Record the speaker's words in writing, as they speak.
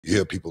You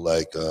hear people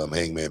like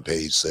Hangman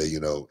Page say, he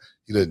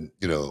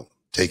didn't,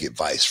 take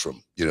advice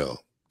from,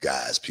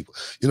 guys, people,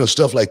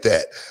 stuff like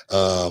that.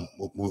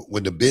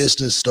 When the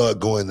business start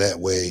going that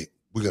way,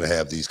 we're going to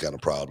have these kind of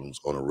problems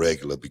on a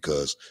regular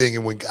because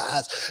and when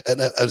guys,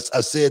 and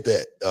I said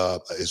that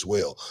as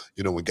well,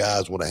 when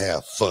guys want to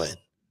have fun,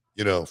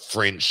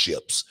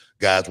 friendships,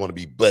 guys want to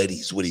be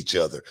buddies with each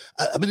other.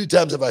 How many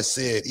times have I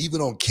said,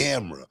 even on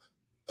camera,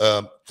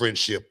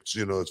 friendships,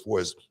 as far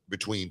as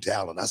between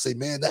talent. I say,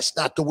 man, that's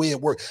not the way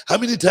it works. How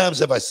many times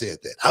have I said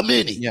that? How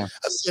many? Yeah.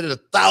 I said it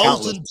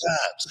 1,000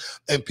 times.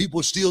 And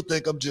people still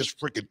think I'm just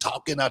freaking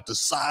talking out the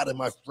side of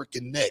my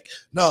freaking neck.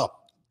 No,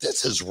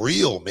 this is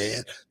real,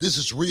 man. This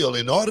is real.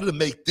 In order to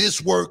make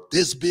this work,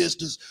 this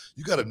business,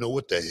 you got to know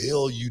what the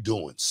hell you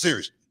doing.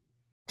 Seriously.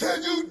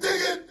 Can you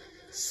dig it,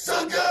 son?